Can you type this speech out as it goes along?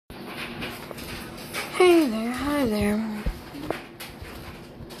Hey there, hi there.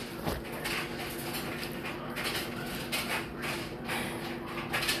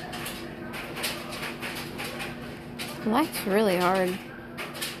 Life's really hard.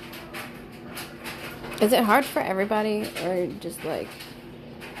 Is it hard for everybody, or just like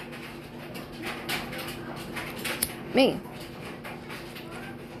me?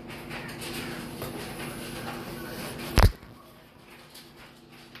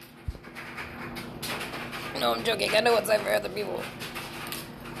 No, I'm joking. I know what's like for other people.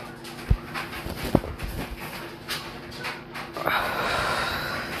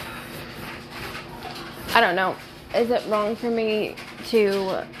 I don't know. Is it wrong for me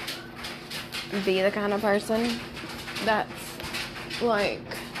to be the kind of person that's like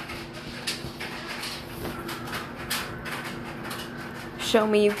show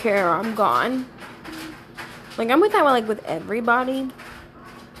me you care or I'm gone? Like, I'm with that one, like, with everybody.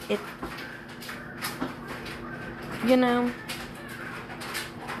 It, you know.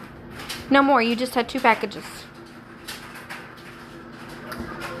 No more. You just had 2 packages.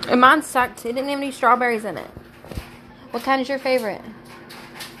 And mine sucked. It didn't have any strawberries in it. What kind is your favorite?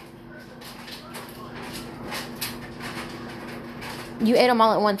 You ate them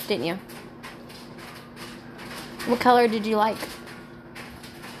all at once, didn't you? What color did you like?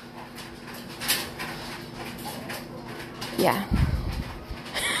 Yeah.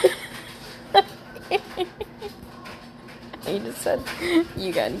 You just said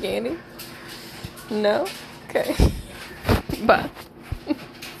you got candy? No? Okay. Bye.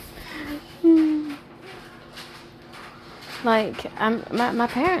 Like, my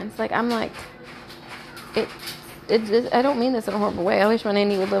parents, like, I'm like, it, I don't mean this in a horrible way. I wish my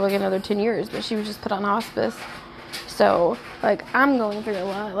nanny would live like another 10 years, but she was just put on hospice. So, like, I'm going through a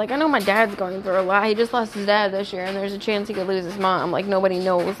lot. Like, I know my dad's going through a lot. He just lost his dad this year, and there's a chance he could lose his mom. Like, nobody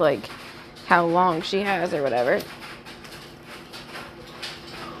knows, like, how long she has or whatever.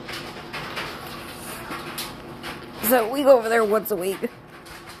 So, we go over there once a week.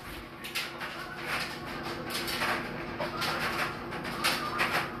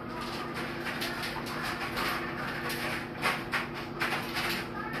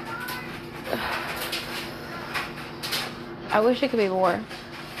 I wish it could be more,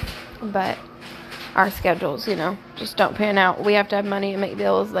 but our schedules, you know, just don't pan out. We have to have money and make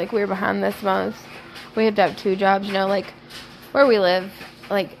bills. Like, we're behind this month. We have to have 2 jobs, you know, like, where we live,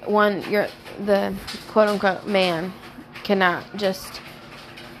 like, one, the quote-unquote man cannot just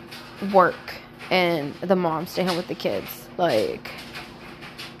work and the mom stay home with the kids. Like,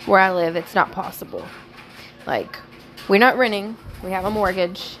 where I live, it's not possible. Like, we're not renting. We have a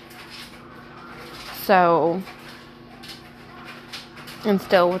mortgage. So, and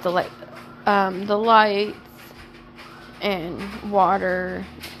still with the lights and water,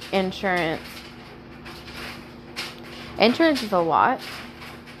 insurance. Insurance is a lot,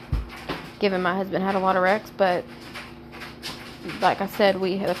 given my husband had a lot of wrecks, but like I said,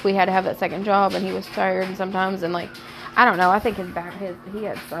 if we had to have that second job and he was tired and sometimes, and like, I don't know, I think he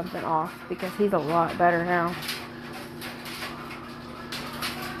had something off because he's a lot better now.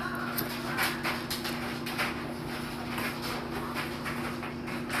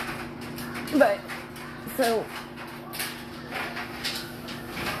 But, so,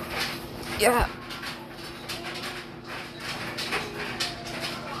 yeah.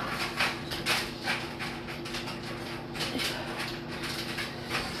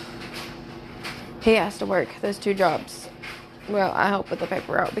 He has to work those 2 jobs. Well, I help with the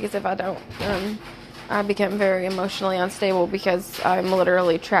paper route, because if I don't, I become very emotionally unstable because I'm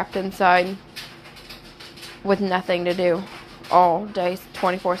literally trapped inside with nothing to do all day,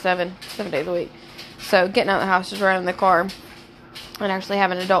 24/7, 7 days a week. So getting out of the house, just running in the car, and actually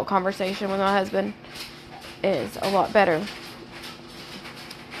having an adult conversation with my husband is a lot better.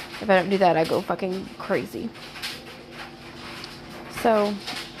 If I don't do that, I go fucking crazy. So,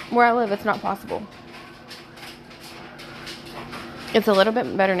 where I live, it's not possible. It's a little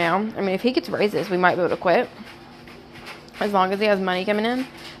bit better now. I mean, if he gets raises, we might be able to quit, as long as he has money coming in.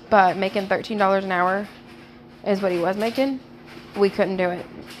 But making $13 an hour is what he was making. We couldn't do it.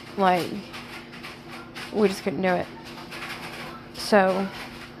 Like, we just couldn't do it. So,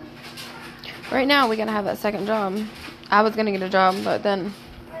 right now, we gotta have that second job. I was gonna get a job, but then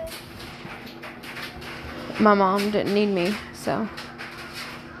my mom didn't need me, so,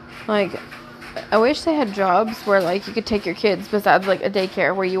 like, I wish they had jobs where, like, you could take your kids, besides, like, a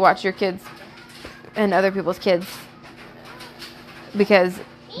daycare where you watch your kids and other people's kids, because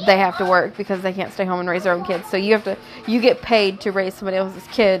they have to work, because they can't stay home and raise their own kids. So you get paid to raise somebody else's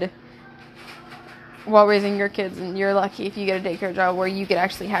kid while raising your kids, and you're lucky if you get a daycare job where you could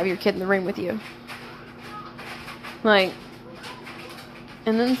actually have your kid in the room with you. Like,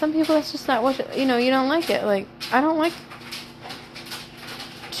 and then some people, that's just not what, you don't like it. Like, I don't like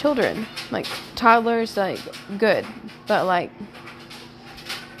children. Like, toddlers, like, good. But, like,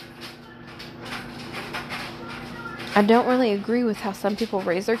 I don't really agree with how some people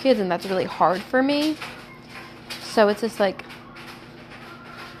raise their kids, and that's really hard for me. So it's just like,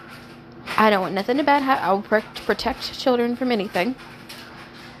 I don't want nothing to bad happen. I'll protect children from anything.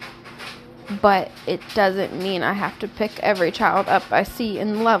 But it doesn't mean I have to pick every child up I see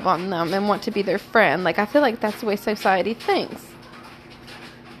and love on them and want to be their friend. Like, I feel like that's the way society thinks.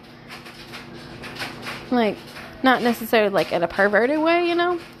 Like, not necessarily like in a perverted way,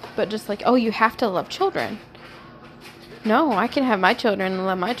 but just like, oh, you have to love children. No, I can have my children and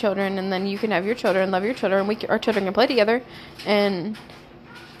love my children, and then you can have your children and love your children. Our children can play together, and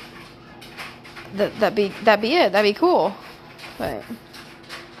that'd be it. That'd be cool. But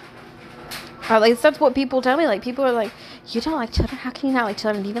like, that's what people tell me. Like, people are like, you don't like children? How can you not like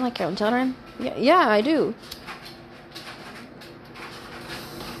children? Do you even like your own children? Yeah, I do.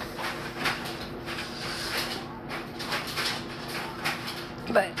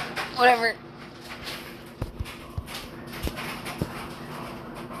 But whatever.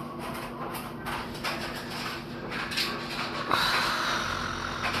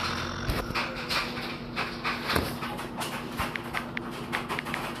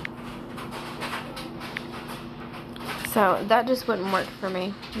 So that just wouldn't work for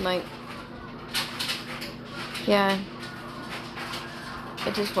me. Like, yeah,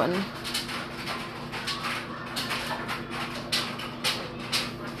 it just wouldn't.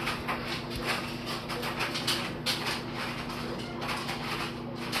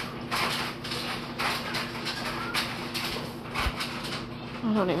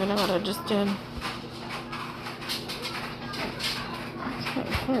 I don't even know what I just did. Okay,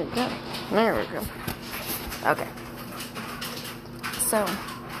 here we go. There we go. Okay. So,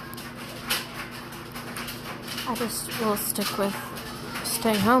 I just will stick with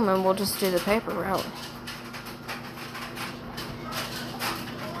stay home, and we'll just do the paper route.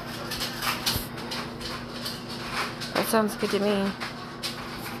 That sounds good to me.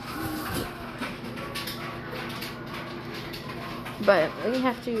 But we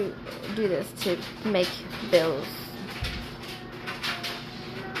have to do this to make bills.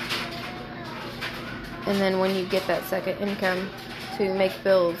 And then when you get that second income to make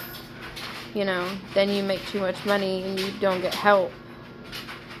bills, then you make too much money and you don't get help,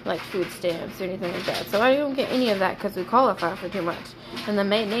 like food stamps or anything like that. So I don't get any of that because we qualify for too much. And the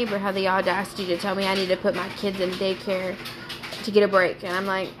neighbor had the audacity to tell me I need to put my kids in daycare to get a break. And I'm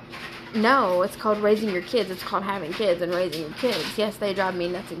like, no, it's called raising your kids. It's called having kids and raising your kids. Yes, they drive me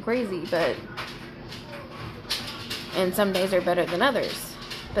nuts and crazy, and some days are better than others.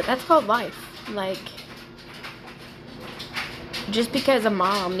 But that's called life. Like, just because a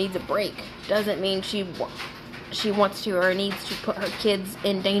mom needs a break doesn't mean she wants to or needs to put her kids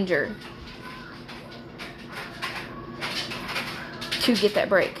in danger to get that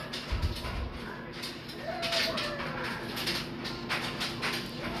break.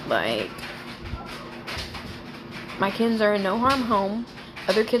 Like, my kids are in no harm home.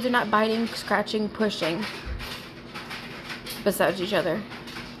 Other kids are not biting, scratching, pushing besides each other.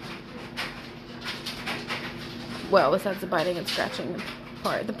 Well, besides the biting and scratching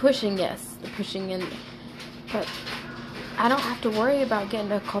part. The pushing, yes. The pushing in. But I don't have to worry about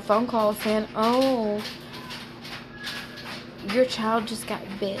getting a phone call saying, oh, your child just got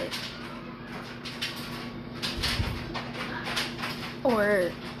bit.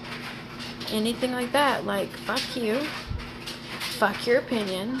 Or anything like that. Like, fuck you. Fuck your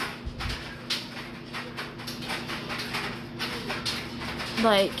opinion.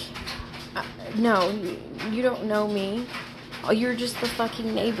 Like, no, you don't know me. You're just the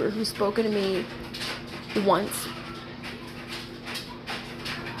fucking neighbor who's spoken to me once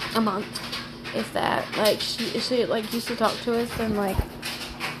a month, if that. Like, she like used to talk to us, and like,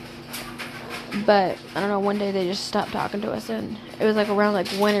 but I don't know, one day they just stopped talking to us, and it was like around like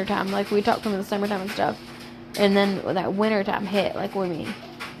winter time. Like, we talked to them in the summertime and stuff, and then when that winter time hit, like with me,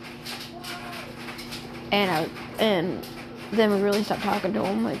 and then we really stopped talking to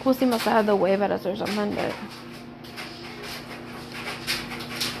them. Like, we'll see them outside, they'll wave at us or something, but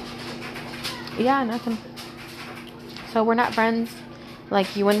yeah, nothing. So we're not friends.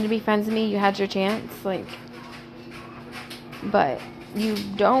 Like, you wanted to be friends with me, you had your chance, like, but you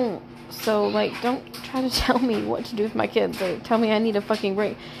don't. So, like, don't try to tell me what to do with my kids. Like, tell me I need a fucking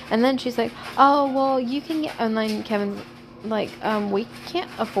break. And then she's like, oh, well, you can get, and then Kevin's like, we can't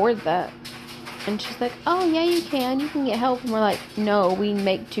afford that. And she's like, oh, yeah, you can get help. And we're like, no, we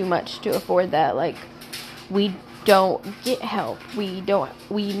make too much to afford that. Like, we don't get help. We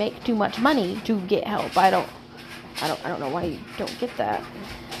make too much money to get help. I don't know why you don't get that.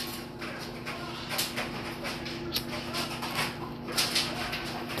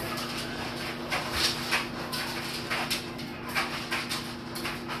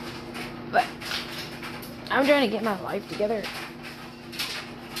 But I'm trying to get my life together.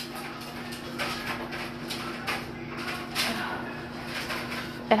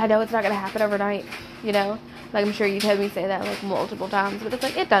 And I know it's not going to happen overnight, you know? Like, I'm sure you've heard me say that, like, multiple times. But it's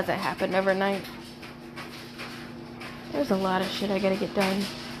like, it doesn't happen overnight. There's a lot of shit I got to get done.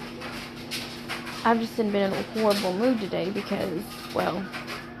 I've just been in a horrible mood today because, well,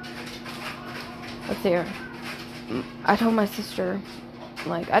 let's see here. I told my sister,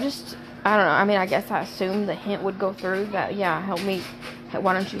 like, I don't know. I mean, I guess I assumed the hint would go through that, yeah,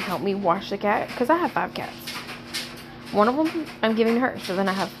 why don't you help me wash the cat? Because I have 5 cats. One of them I'm giving to her, so then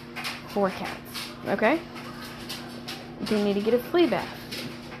I have 4 cats, okay? They need to get a flea bath.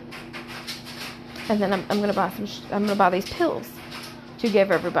 And then I'm gonna buy I'm gonna buy these pills to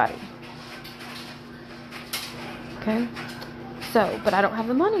give everybody. Okay? So, but I don't have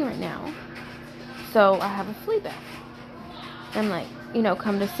the money right now. So I have a flea bath. And like, you know,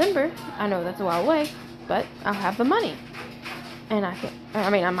 come December, I know that's a while away, but I'll have the money. And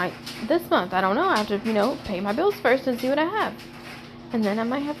I might this month, I don't know. I have to, you know, pay my bills first and see what I have. And then I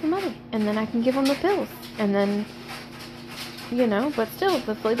might have the money. And then I can give them the pills. And then, you know, but still,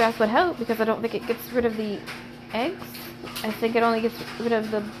 the flea bath would help because I don't think it gets rid of the eggs. I think it only gets rid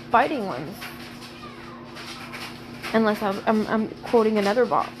of the biting ones. Unless I'm quoting another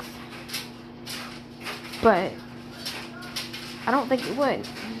box. But I don't think it would.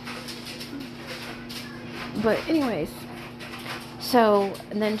 But anyways. So,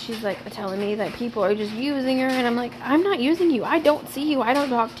 and then she's like telling me that people are just using her, and I'm like, I'm not using you. I don't see you. I don't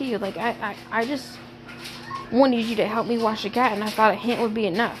talk to you. Like, I just wanted you to help me wash the cat, and I thought a hint would be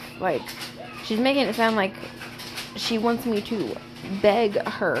enough. Like, she's making it sound like she wants me to beg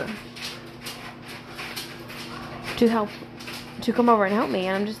her to help, to come over and help me,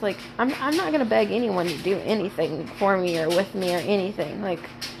 and I'm just like, I'm not gonna beg anyone to do anything for me or with me or anything. Like,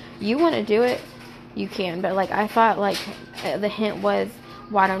 you want to do it, you can, but like, I thought like the hint was,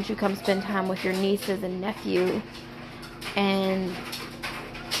 why don't you come spend time with your nieces and nephew, and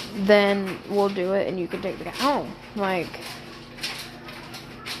then we'll do it and you can take the cat home. Like,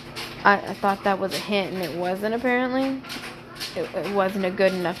 I thought that was a hint, and it wasn't. Apparently it wasn't a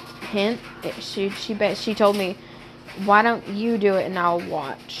good enough hint. She told me, why don't you do it and I'll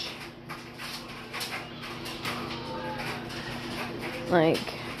watch. Like,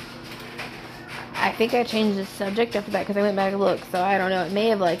 I think I changed the subject after that because I went back and looked. So I don't know. It may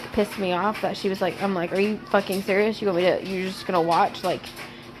have like pissed me off that she was like, I'm like, are you fucking serious? You're just gonna watch? Like,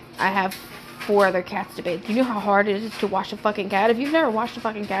 I have 4 other cats to bathe. Do you know how hard it is to wash a fucking cat? If you've never washed a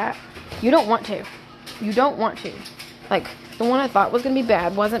fucking cat, you don't want to. You don't want to. Like, the one I thought was gonna be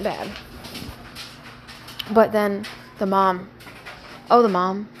bad wasn't bad. But then the mom,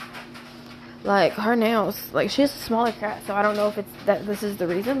 like, her nails, like, she has a smaller cat, so I don't know if it's that this is the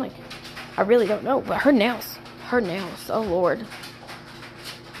reason. Like, I really don't know, but her nails, oh Lord.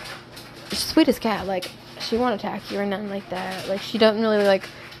 She's the sweetest cat. Like, she won't attack you or nothing like that. Like, she doesn't really like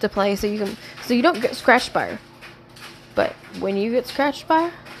to play, so you don't get scratched by her. But when you get scratched by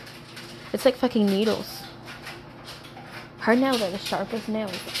her, it's like fucking needles. Her nails are the sharpest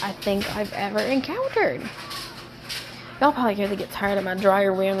nails I think I've ever encountered. Y'all probably really get tired of my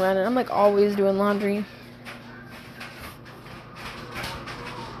dryer when running. I'm like always doing laundry.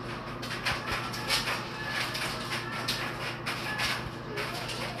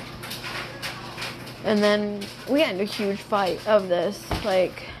 And then we got into a huge fight of this.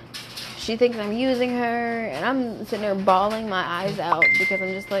 Like, she thinks I'm using her, and I'm sitting there bawling my eyes out because I'm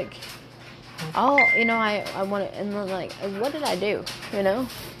just like, oh, you know, I want it. And then, like, what did I do? You know?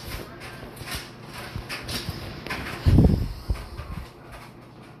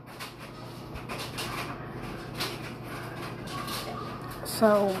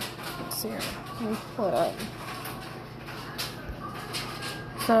 So, let's see here. Let me pull it up.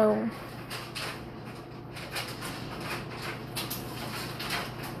 So,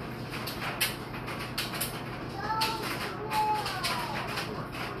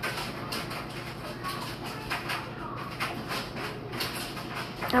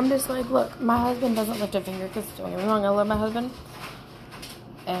 I'm just like, look, my husband doesn't lift a finger, because don't get me wrong, I love my husband,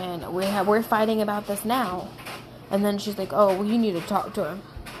 and we're fighting about this now. And then she's like, oh, well, you need to talk to him.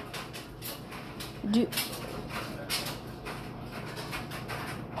 You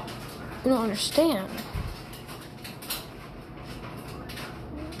don't understand.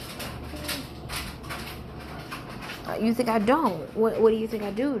 You think I don't? What do you think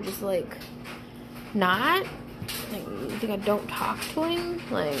I do? Just like not? Like, you think I don't talk to him?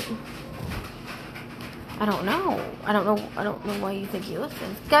 Like, I don't know. I don't know why you think he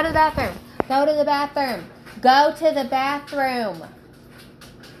listens. Go to the bathroom. Go to the bathroom. Go to the bathroom.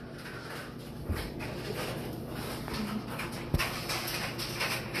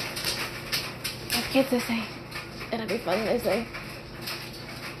 Let's get this thing. It'll be fun, they say.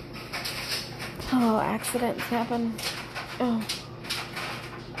 Oh, accidents happen.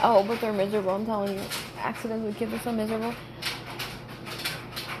 Oh, but they're miserable. I'm telling you. Accidents with kids are so miserable.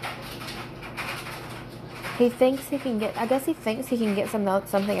 He thinks he can get, I guess he thinks he can get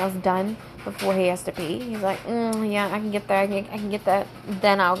something else done before he has to pee. He's like, yeah, I can get that. I can get that.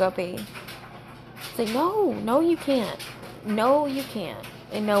 Then I'll go pee. It's like, no, you can't. No, you can't.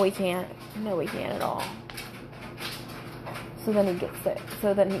 And no, he can't. No, he can't at all. So then he gets sick.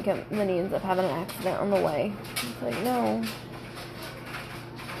 So then he ends up having an accident on the way. It's like, no.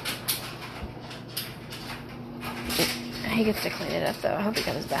 He gets to clean it up though. I hope he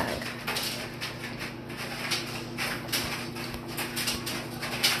comes back.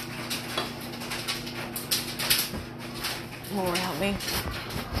 Lord help me.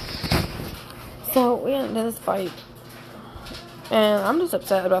 So we got into this fight. And I'm just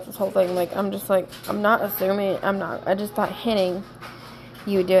upset about this whole thing. Like, I'm just like, I'm not assuming. I just thought hinting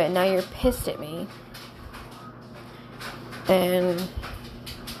you would do it. Now you're pissed at me. And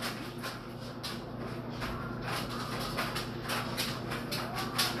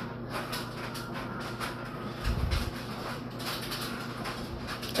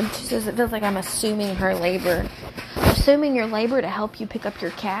she says it feels like I'm assuming her labor. Assuming your labor to help you pick up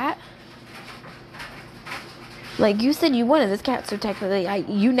your cat? Like, you said you wanted this cat, so technically,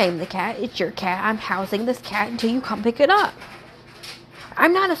 you named the cat. It's your cat. I'm housing this cat until you come pick it up.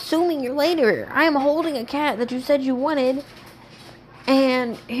 I'm not assuming your labor. I am holding a cat that you said you wanted.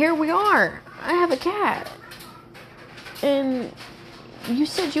 And here we are. I have a cat. And you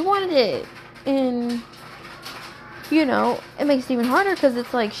said you wanted it. And, you know, it makes it even harder because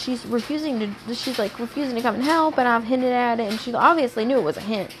it's like she's refusing to come and help. And I've hinted at it. And she obviously knew it was a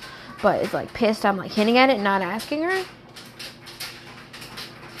hint. But it's like pissed. I'm like hinting at it and not asking her.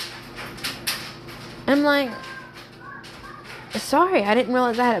 I'm like, sorry, I didn't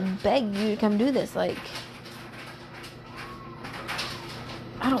realize I had to beg you to come do this. Like,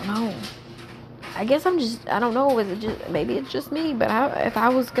 I don't know. I guess I don't know. Maybe it's just me. But if I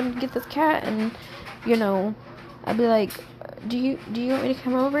was going to get this cat and, you know, I'd be like, do you want me to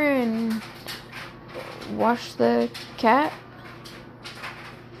come over and wash the cat?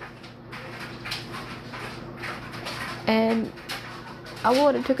 And I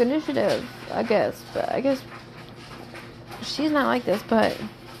would have took initiative, I guess. But I guess she's not like this. But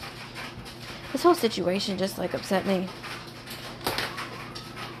this whole situation just, like, upset me.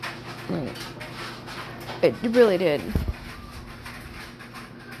 It really did.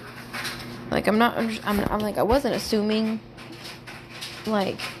 Like, I'm like, I wasn't assuming,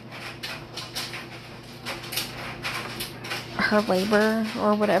 like, her labor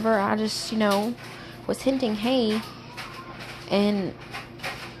or whatever. I just, you know, was hinting, hey. And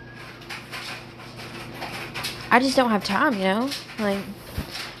I just don't have time, you know? Like,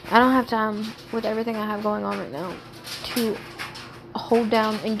 I don't have time with everything I have going on right now to hold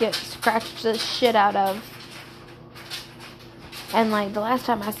down and get scratched the shit out of. And, like, the last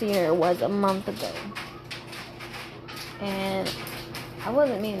time I seen her was a month ago. And I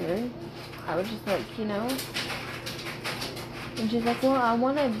wasn't being rude. I was just like, you know. And she's like, well, I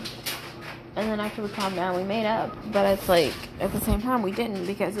wanted. And then after we calmed down, we made up. But it's like, at the same time, we didn't.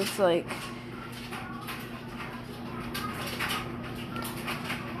 Because it's like,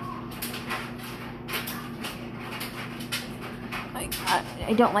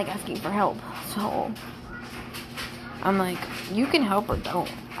 I don't like asking for help. So I'm like, you can help or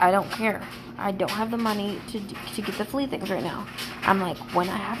don't. I don't care. I don't have the money to get the flea things right now. I'm like, when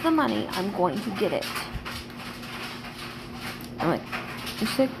I have the money, I'm going to get it. I'm like,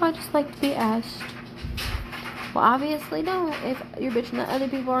 she's like, well, I just like to be asked. Well, obviously don't. If you're bitching that other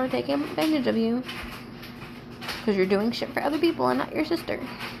people are taking advantage of you. Because you're doing shit for other people and not your sister.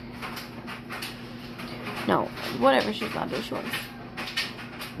 No, whatever she's allowed to do, she wants.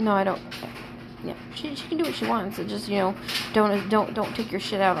 No, I don't. Yeah, she can do what she wants. So just, you know, don't take your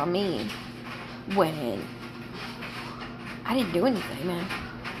shit out on me when I didn't do anything, man.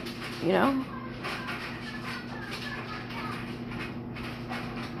 You know?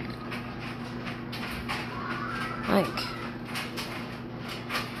 Like,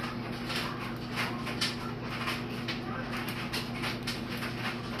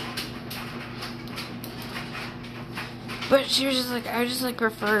 But she was just like, I would just like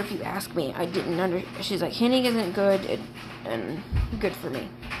prefer if you ask me. I didn't she's like, hinting isn't good and good for me.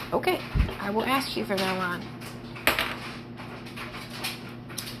 Okay, I will ask you from now on.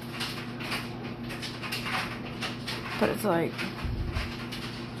 But it's like,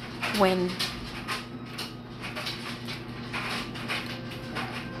 when,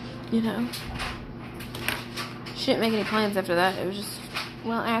 you know, she didn't make any plans after that. It was just,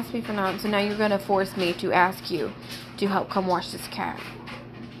 well, ask me for now. So now you're going to force me to ask you to help come wash this cat.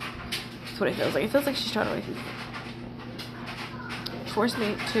 That's what it feels like. It feels like she's trying to like force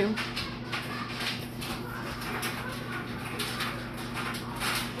me to.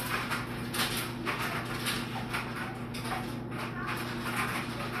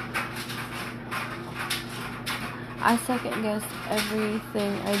 I second guess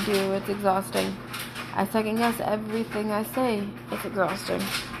everything I do. It's exhausting. I second guess everything I say. It's exhausting.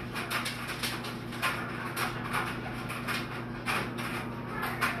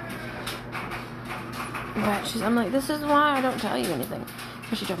 But I'm like, this is why I don't tell you anything.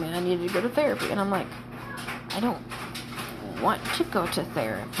 But she told me I needed to go to therapy. And I'm like, I don't want to go to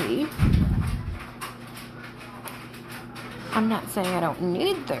therapy. I'm not saying I don't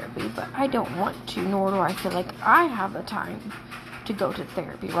need therapy, but I don't want to, nor do I feel like I have the time to go to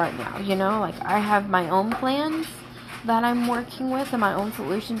therapy right now, you know? Like, I have my own plans that I'm working with and my own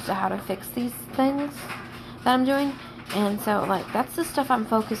solutions to how to fix these things that I'm doing. And so, like, that's the stuff I'm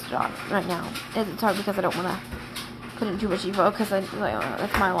focused on right now. It's hard because I don't want to put in too much info because that's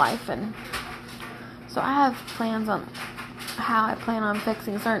my life. And so I have plans on how I plan on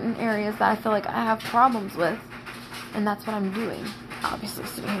fixing certain areas that I feel like I have problems with. And that's what I'm doing. Obviously,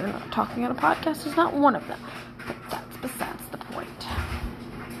 sitting here not talking on a podcast is not one of them. But that's besides the point.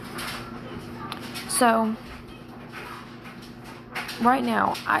 So, right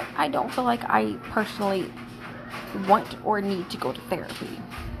now, I don't feel like I personally want or need to go to therapy.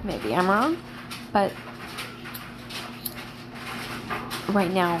 Maybe I'm wrong. But, right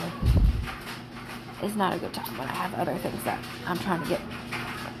now is not a good time when I have other things that I'm trying to get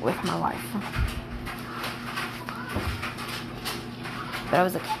with my life. But I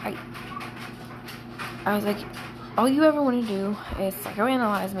was like, all you ever want to do is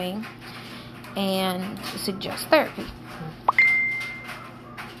psychoanalyze me and suggest therapy.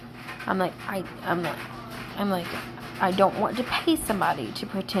 I'm like, I don't want to pay somebody to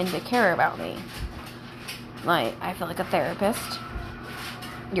pretend to care about me. Like, I feel like a therapist.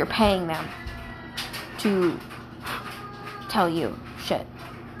 You're paying them to tell you shit.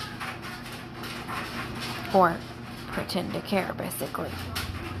 Or pretend to care, basically.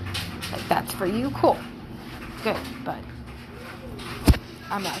 Like, that's for you, cool, good, but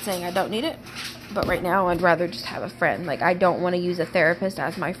I'm not saying I don't need it, but right now I'd rather just have a friend. Like, I don't want to use a therapist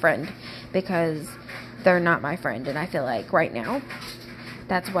as my friend because they're not my friend, and I feel like right now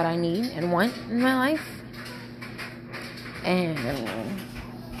that's what I need and want in my life. And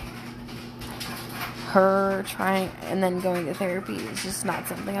her trying and then going to therapy is just not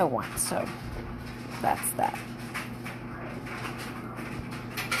something I want, so that's that.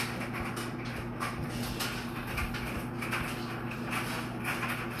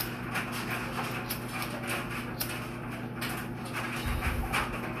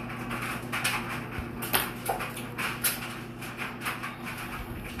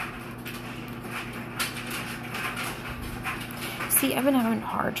 See, I've been having a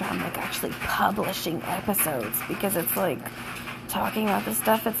hard time, like, actually publishing episodes because it's, like, talking about this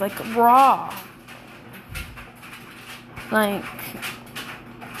stuff, it's, like, raw. Like,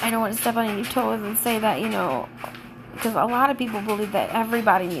 I don't want to step on any toes and say that, you know, because a lot of people believe that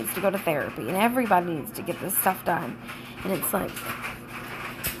everybody needs to go to therapy and everybody needs to get this stuff done. And it's, like,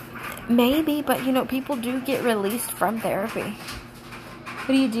 maybe, but, you know, people do get released from therapy. What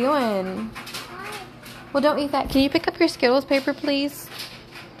are you doing? Well, don't eat that. Can you pick up your Skittles paper, please?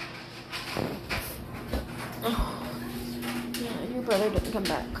 Oh. Yeah, your brother didn't come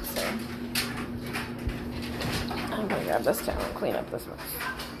back, so I'm gonna grab this towel and clean up this mess.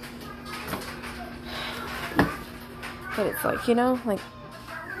 But it's like, you know, like,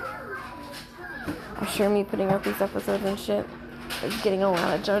 I'm sure me putting out these episodes and shit is getting a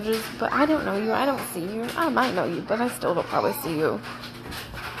lot of judges, but I don't know you. I don't see you. I might know you, but I still don't probably see you.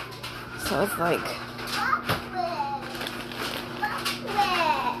 So it's like,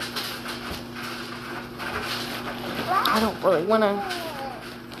 I don't really want to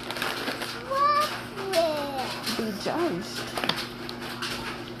be judged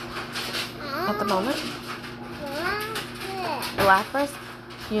at the moment. Lapras,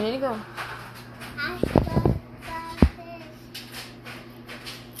 you need to go.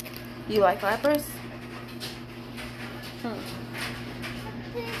 You like Lapras? Hmm.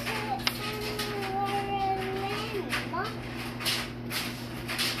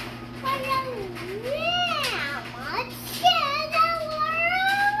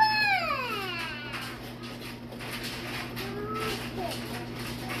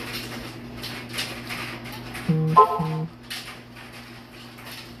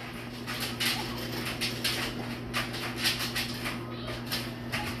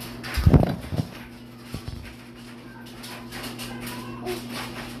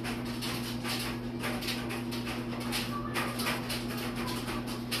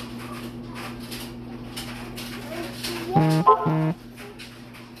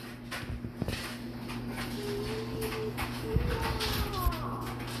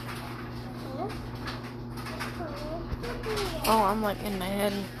 Oh, I'm like in my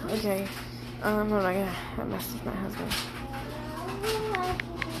head. Okay. What am I gonna? I messed with my husband.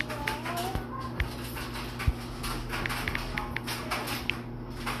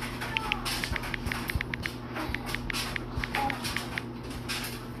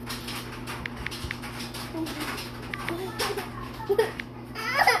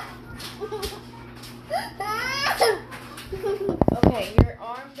 Okay, your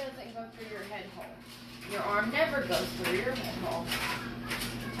arm doesn't go through your head hole. Your arm never goes through your head hole.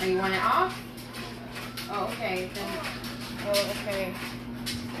 Oh, you want it off? Oh, okay. Then. Oh, okay.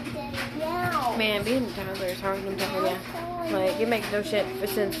 Man, being a toddler is hard. I'm telling you. Like, it makes no shit for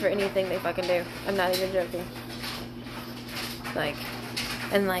sense for anything they fucking do. I'm not even joking. Like,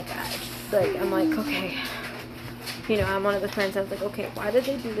 and like, I'm like, okay. You know, I'm one of those parents that's like, okay, why did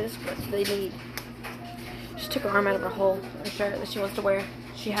they do this? What do they need? She took her arm out of her hole, her shirt that she wants to wear.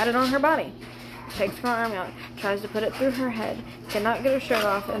 She had it on her body. Takes her arm out, tries to put it through her head, cannot get her shirt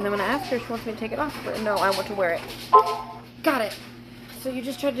off, and then when I ask her, she wants me to take it off for her. No, I want to wear it. Got it. So you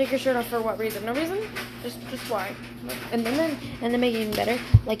just tried to take your shirt off for what reason? No reason? Just why? And then make it even better.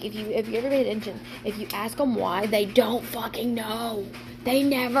 Like if you ever paid attention, if you ask them why, they don't fucking know. They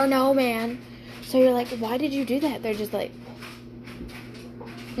never know, man. So you're like, why did you do that? They're just like,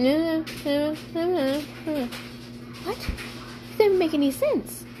 what? It doesn't make any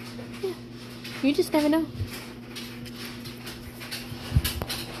sense. Yeah. You just never know.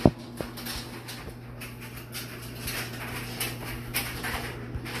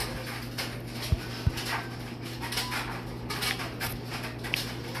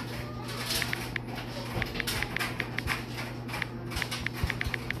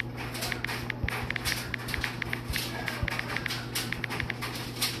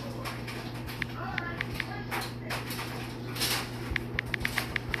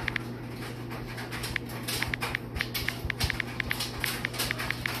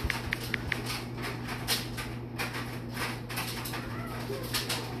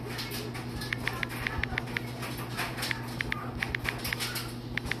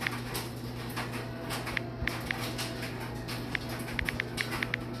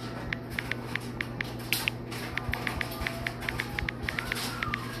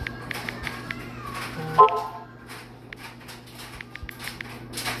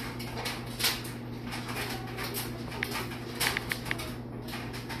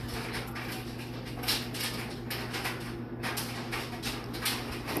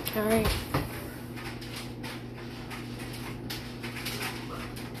 All right.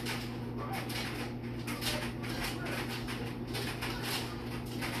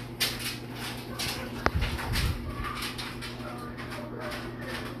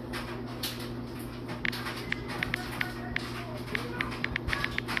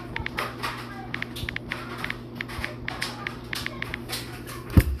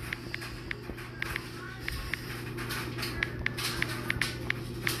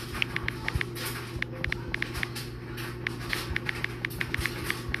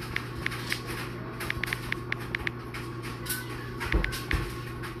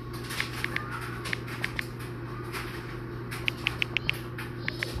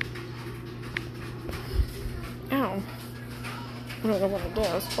 Ow. I don't know what I did.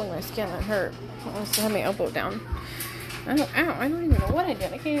 I was pulling my skin. That hurt. I was had my elbow down. Ow. I don't even know what I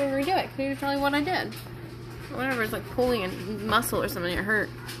did. I can't even redo it. Can you tell me what I did? Whatever. It's like pulling a muscle or something. It hurt.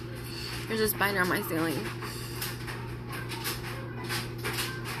 There's a spider on my ceiling.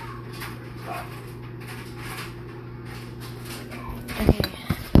 Okay.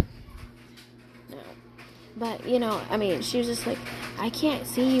 No. But, you know, I mean, she was just like, I can't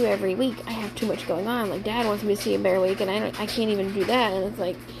see you every week. I have too much going on. Like, Dad wants me to see him every week, and I can't even do that. And it's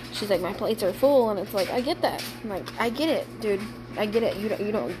like, she's like, my plates are full, and it's like, I get that. I'm like, I get it, dude. I get it.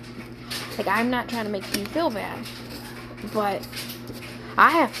 You don't. Like, I'm not trying to make you feel bad, but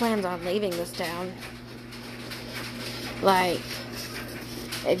I have plans on leaving this town. Like,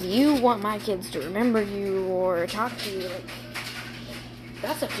 if you want my kids to remember you or talk to you, like,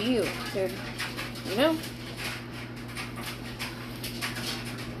 that's up to you, dude. You know?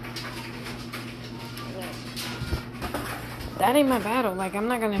 That ain't my battle. Like, I'm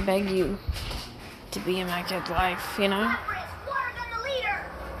not gonna beg you to be in my kid's life, you know?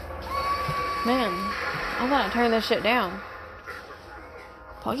 Man, I gotta turn this shit down.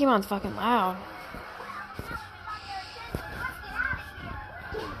 Pokemon's fucking loud.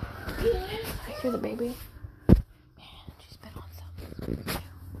 I hear the baby. Man, she's been on something.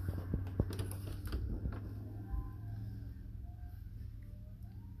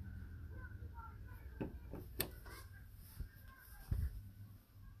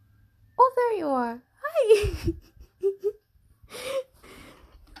 Oh, there you are. Hi.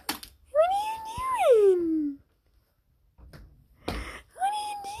 What are you doing? What are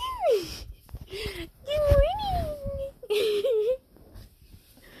you doing? Good morning.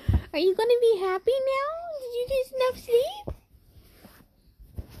 Are you gonna be happy now? Did you get enough sleep?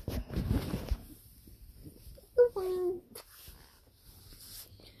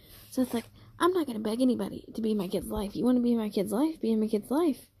 So it's like, I'm not gonna beg anybody to be in my kid's life. You want to be in my kid's life? Be in my kid's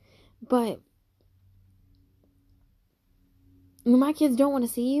life. But when my kids don't want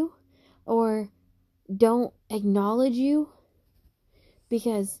to see you or don't acknowledge you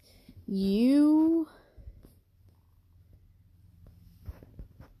because you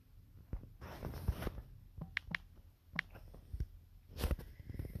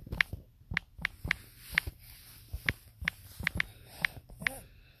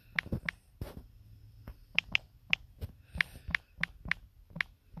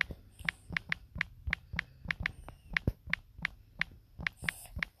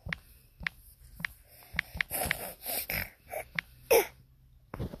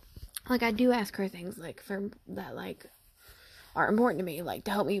like, I do ask her things like for that, like, are important to me, like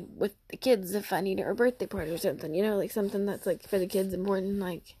to help me with the kids if I need her birthday party or something, you know, like something that's like for the kids important.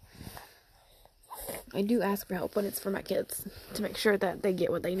 Like, I do ask for help when it's for my kids to make sure that they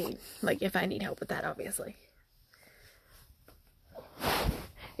get what they need. Like, if I need help with that, obviously.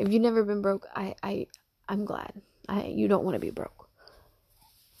 If you've never been broke, I'm glad. You don't want to be broke.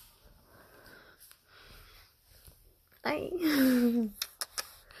 Hi.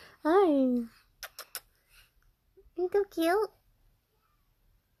 Hi. You're so cute.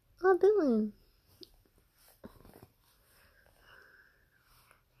 What doing?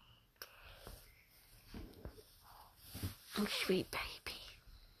 Oh, sweet baby.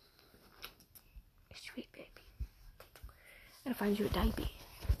 Sweet baby. Gotta find you a diaper.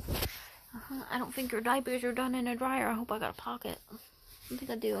 I don't think your diapers are done in a dryer. I hope I got a pocket. I think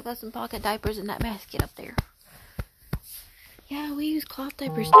I do. I got some pocket diapers in that basket up there. Yeah, we use cloth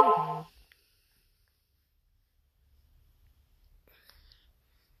diapers too.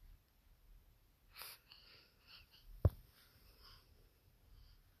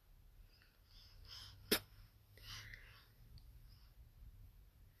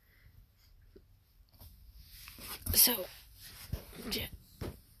 So,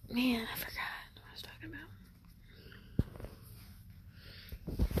 man, I forgot what I was talking about.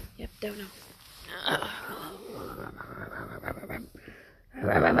 Yep, don't know.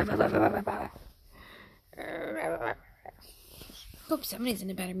 Hope somebody's in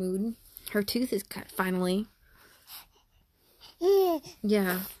a better mood. Her tooth is cut finally.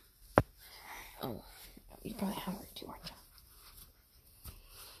 Yeah. Oh, you're probably hungry too, aren't you?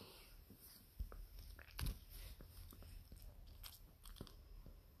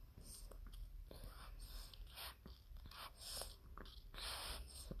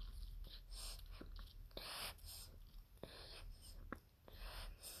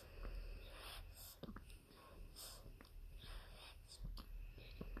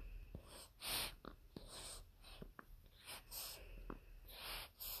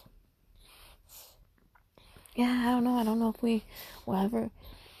 Yeah, I don't know. I don't know if we will ever,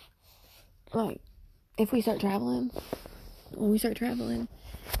 like, if we start traveling, when we start traveling,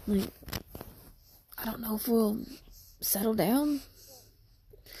 like, I don't know if we'll settle down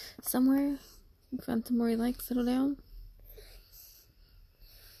somewhere, find somewhere we like, settle down.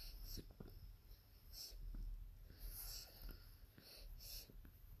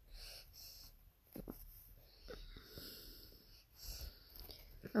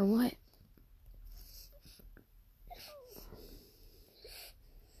 Or what?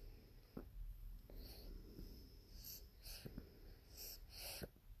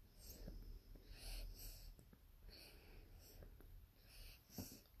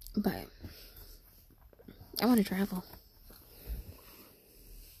 But I want to travel.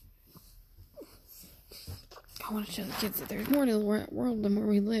 I want to show the kids that there's more to the world than where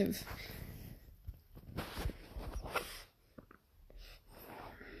we live.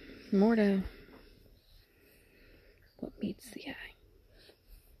 More to what meets the eye.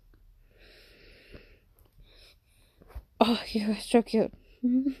 Oh, you are so cute.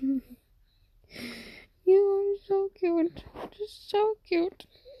 You are so cute. Just so cute.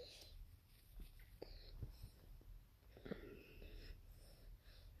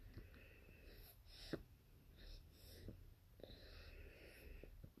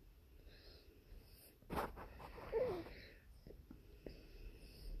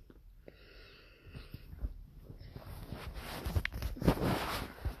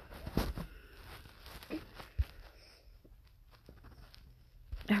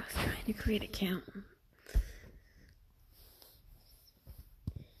 I was trying to create a count,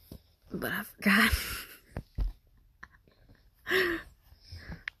 but I forgot.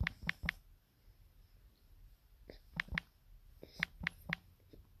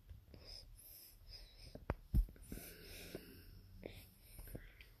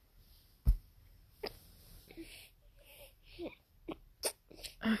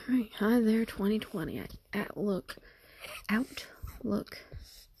 Alright, hi there 2020 at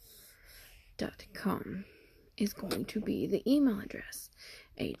Outlook.com is going to be the email address.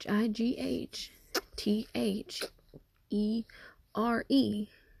 HIGHTHERE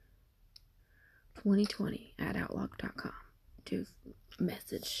 2020 at Outlook.com to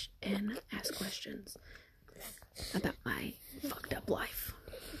message and ask questions about my fucked up life.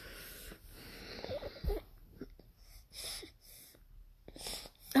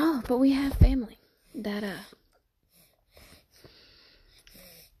 Oh, but we have family that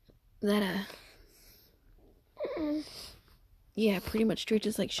yeah, pretty much treats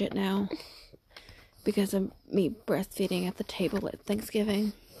us like shit now because of me breastfeeding at the table at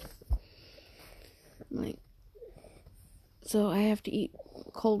Thanksgiving. Like, so I have to eat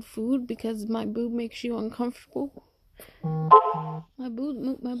cold food because my boob makes you uncomfortable. My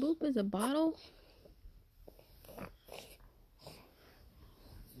boob is a bottle.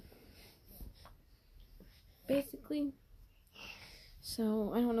 Basically.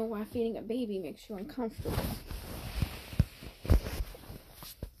 So, I don't know why feeding a baby makes you uncomfortable.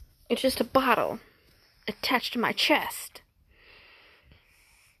 It's just a bottle attached to my chest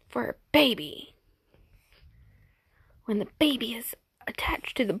for a baby. When the baby is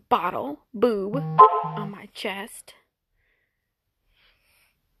attached to the bottle, boob, on my chest,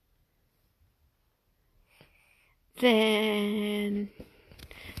 then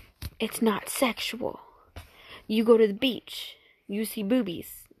it's not sexual. You go to the beach, you see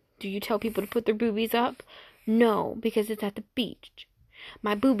boobies. Do you tell people to put their boobies up? No, because it's at the beach.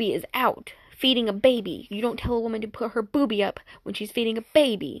 My boobie is out, feeding a baby. You don't tell a woman to put her boobie up when she's feeding a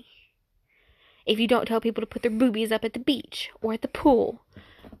baby. If you don't tell people to put their boobies up at the beach, or at the pool,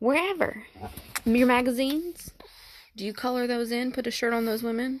 wherever. Your magazines, do you color those in, put a shirt on those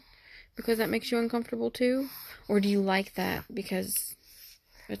women, because that makes you uncomfortable too? Or do you like that because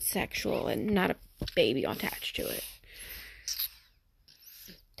it's sexual and not a baby attached to it?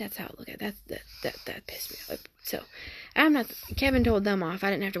 That's how I look at it. That pissed me off. So, Kevin told them off.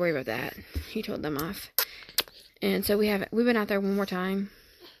 I didn't have to worry about that. He told them off. And so we've been out there one more time.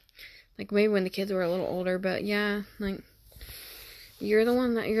 Like, maybe when the kids were a little older, but yeah, like, you're the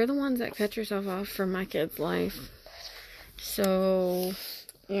ones that cut yourself off from my kid's life. So,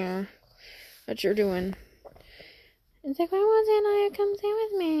 yeah, what you're doing. It's like, why won't Anaya come stay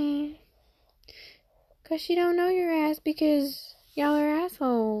with me? 'Cause she don't know your ass because y'all are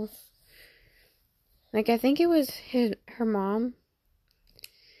assholes. Like, I think it was her mom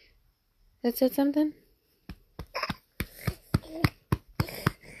that said something.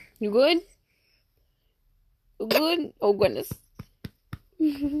 You good? You good? Oh, goodness.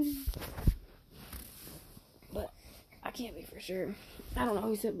 But I can't be for sure. I don't know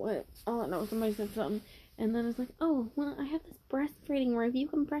who said what. All I know is somebody said something. And then it's like, oh, well, I have this breastfeeding room. You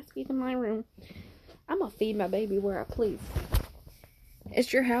can breastfeed in my room. I'm going to feed my baby where I please.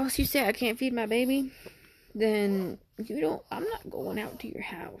 It's your house. You say I can't feed my baby? Then I'm not going out to your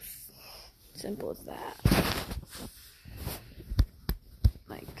house. Simple as that.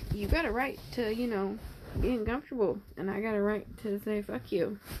 Like, you got a right to, be uncomfortable. And I got a right to say, fuck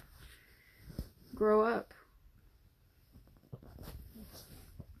you. Grow up.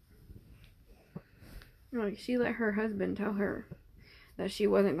 Like, she let her husband tell her that she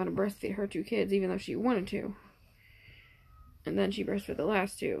wasn't going to breastfeed her 2 kids, even though she wanted to. And then she breastfed the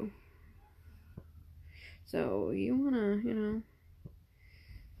last 2. So, you want to,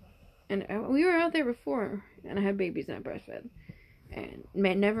 And we were out there before, and I had babies and I breastfed. And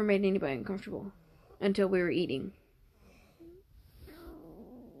never made anybody uncomfortable. until we were eating.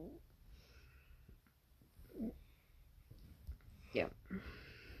 Yep.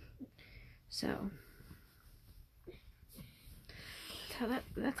 So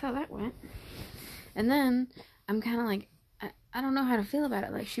that's how that went. And then I'm kind of like, I don't know how to feel about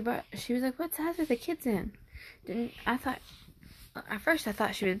it. Like she was like, what size are the kids in? At first I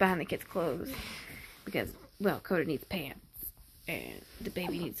thought she was buying the kids clothes because, well, Coda needs pants and the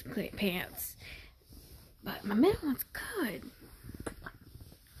baby needs pants. But my middle one's good.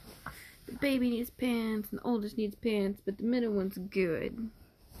 The baby needs pants and the oldest needs pants, but the middle one's good.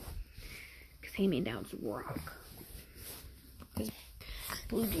 Because hand-me-downs rock. Because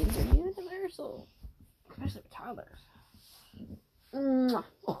blue jeans are universal. Especially with toddlers. Mwah.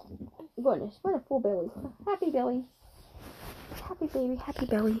 Oh, goodness, what a full belly. Happy belly. Happy baby, happy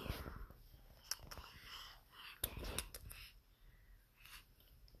belly.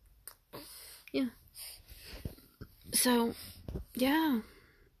 Yeah. So, yeah.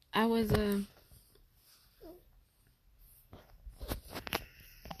 I was, I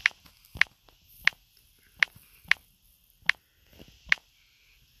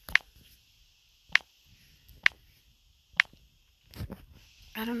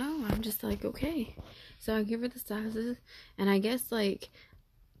don't know. I'm just like, okay. So I give her the sizes, and I guess, like,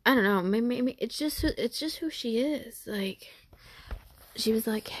 I don't know. Maybe it's just who she is. Like, she was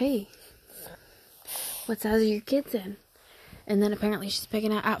like, hey, what size are your kids in? And then apparently she's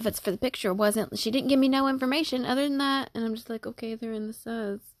picking out outfits for the picture. She didn't give me no information other than that. And I'm just like, okay, they're in the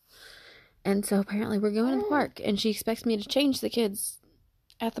size. And so apparently we're going to the park, and she expects me to change the kids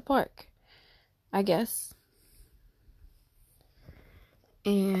at the park, I guess.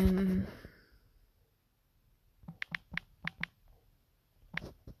 And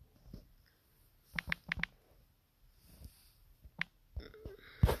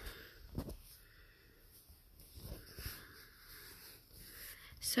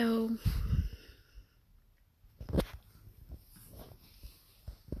so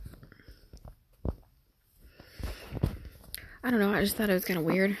I don't know, I just thought it was kind of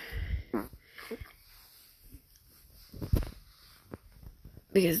weird.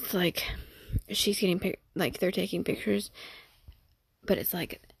 Because it's like, she's getting, like, they're taking pictures, but it's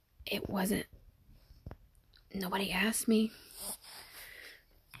like, it wasn't, nobody asked me,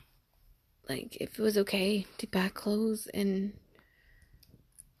 like, if it was okay to buy clothes and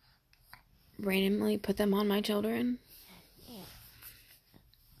randomly put them on my children.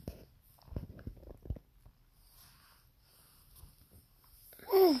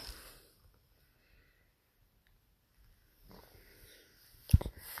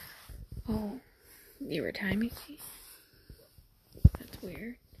 Oh, you were timing me? That's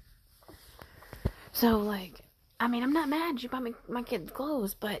weird. So, like, I mean, I'm not mad you bought me my kids'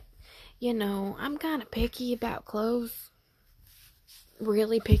 clothes, but, you know, I'm kind of picky about clothes.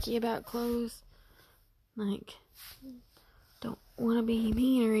 Really picky about clothes. Like, don't want to be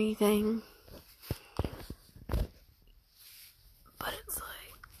mean or anything. But it's like,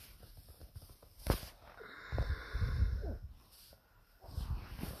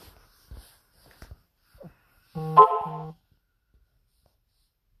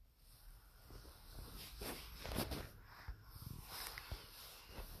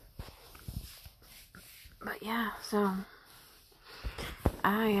 but yeah, so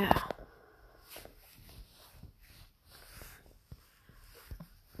I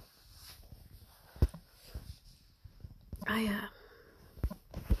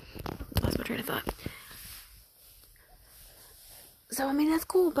lost my train of thought. So, I mean, that's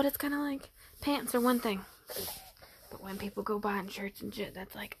cool, but it's kind of like, pants are one thing. But when people go buying shirts and shit,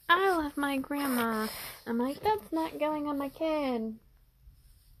 that's like, I love my grandma. I'm like, that's not going on my kid.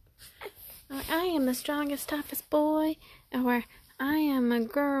 Or, I am the strongest, toughest boy. Or, I am a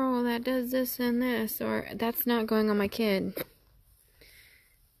girl that does this and this. Or, that's not going on my kid.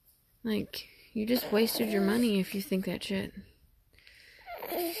 Like, you just wasted your money if you think that shit.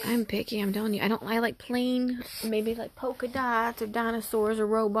 I'm picky, I'm telling you. I like plain, maybe like polka dots or dinosaurs or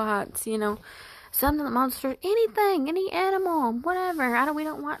robots, you know. Something that monsters, anything, any animal, whatever. We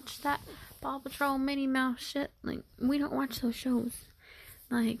don't watch that Paw Patrol, Minnie Mouse shit. Like, we don't watch those shows.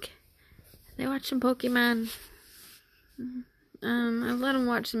 Like, they watch some Pokemon. I've let them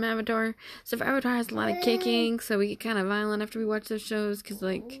watch some Avatar. So if Avatar has a lot of kicking, so we get kind of violent after we watch those shows, because,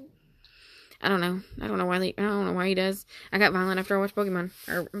 like, I don't know why he does. I got violent after I watched Pokemon,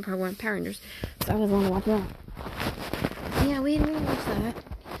 or Power Rangers, so I was want to watch that. Yeah, we didn't watch that.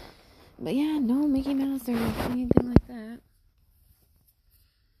 But yeah, no Mickey Mouse or anything like that.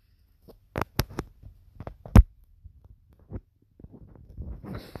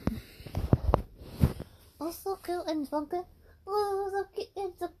 It's so cute and funky. Oh, so cute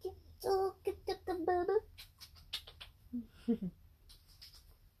and so cute. So cute, baby.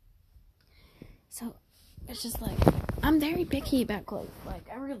 So, it's just like, I'm very picky about clothes. Like,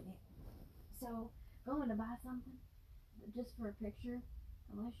 I really am. So, going to buy something just for a picture,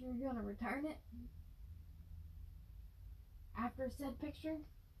 unless you're going to return it after said picture,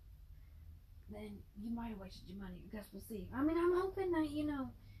 then you might have wasted your money. I guess we'll see. I mean, I'm hoping that, you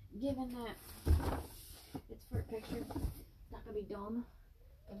know, given that it's for a picture, it's not going to be dumb,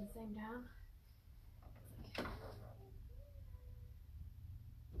 but at the same time,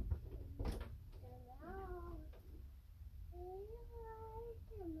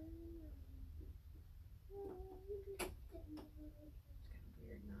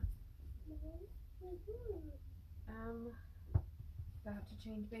 about to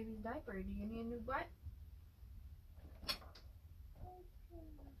change baby's diaper. Do you need a new butt?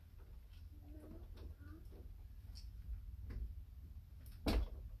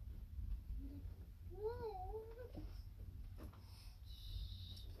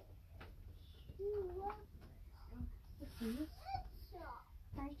 There's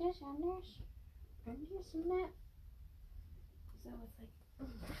this and there's this and that. So it's like,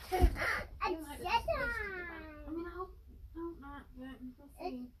 I mean, I hope not, but we'll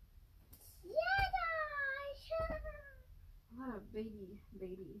see. A lot of baby,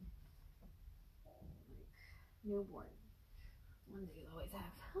 like, newborn. One day you'll always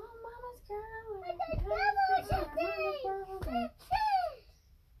have, oh, mama's girl,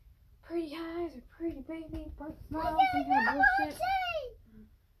 pretty eyes, or pretty baby, bright smiles, and kind of bullshit.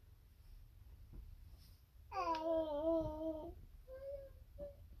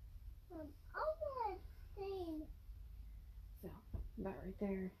 So, that right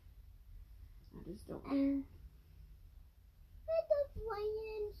there, I just don't care.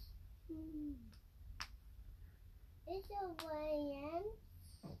 It's a lion.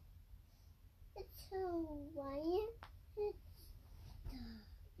 It's a lion.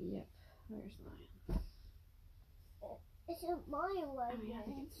 Yep, where's the lion? It's a my lion. I mean, I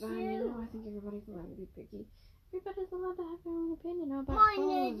think it's fine, you know, I think everybody's allowed to be picky. Everybody's allowed to have their own opinion about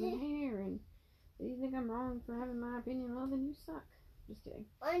clothes and hair, and if you think I'm wrong for having my opinion, well, then you suck. Just kidding.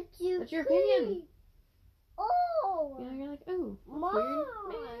 That's your opinion. Oh! You know, you're like, oh, that's weird.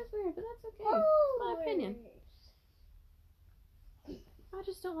 Maybe that's weird, but that's okay. Oh. It's my opinion. I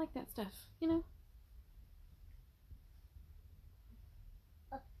just don't like that stuff, you know?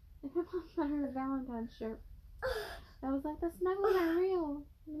 If my mom got her a Valentine's shirt, I was like, the snuggles are real.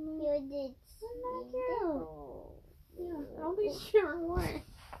 You did. Isn't that cute? Yeah, I'll be sure why.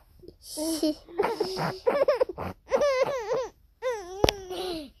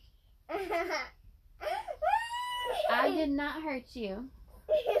 I did not hurt you.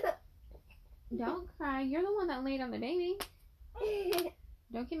 Don't cry. You're the one that laid on the baby.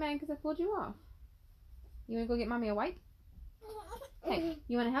 Don't get mad because I pulled you off. You want to go get mommy a wipe? Hey,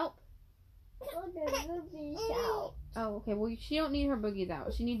 you want to help? Oh, okay. Well, she don't need her boogies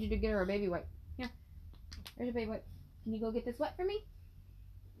out. She needs you to get her a baby wipe. Here. There's a baby wipe. Can you go get this wet for me?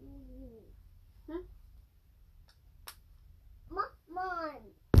 Huh?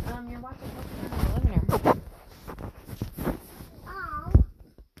 Mom. You're watching in the living room. Oh.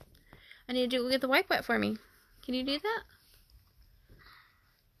 I need you to go get the wipe wet for me. Can you do that?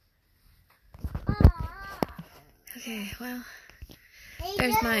 Okay, well,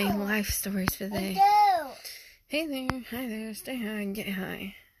 there's my life stories for the day. Hey there, hi there, stay high and get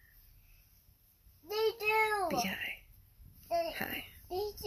high. They do. Be high.